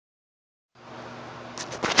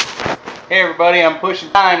Hey everybody, I'm pushing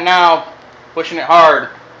time now, pushing it hard.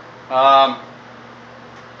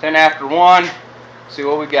 10 after 1, see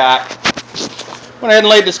what we got. Went ahead and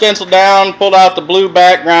laid the stencil down, pulled out the blue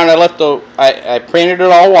background. I painted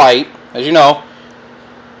it all white, as you know.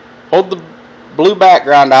 Pulled the blue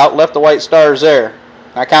background out, left the white stars there.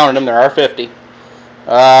 I counted them, there are 50.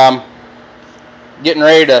 Getting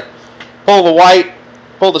ready to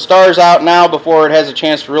pull the stars out now before it has a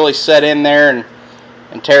chance to really set in there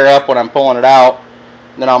and tear up when I'm pulling it out.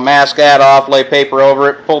 And then I'll mask that off, lay paper over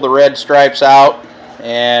it, pull the red stripes out,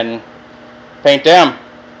 and paint them.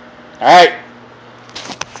 Alright,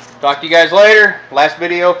 talk to you guys later. Last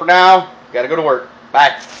video for now. Gotta go to work.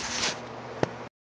 Bye.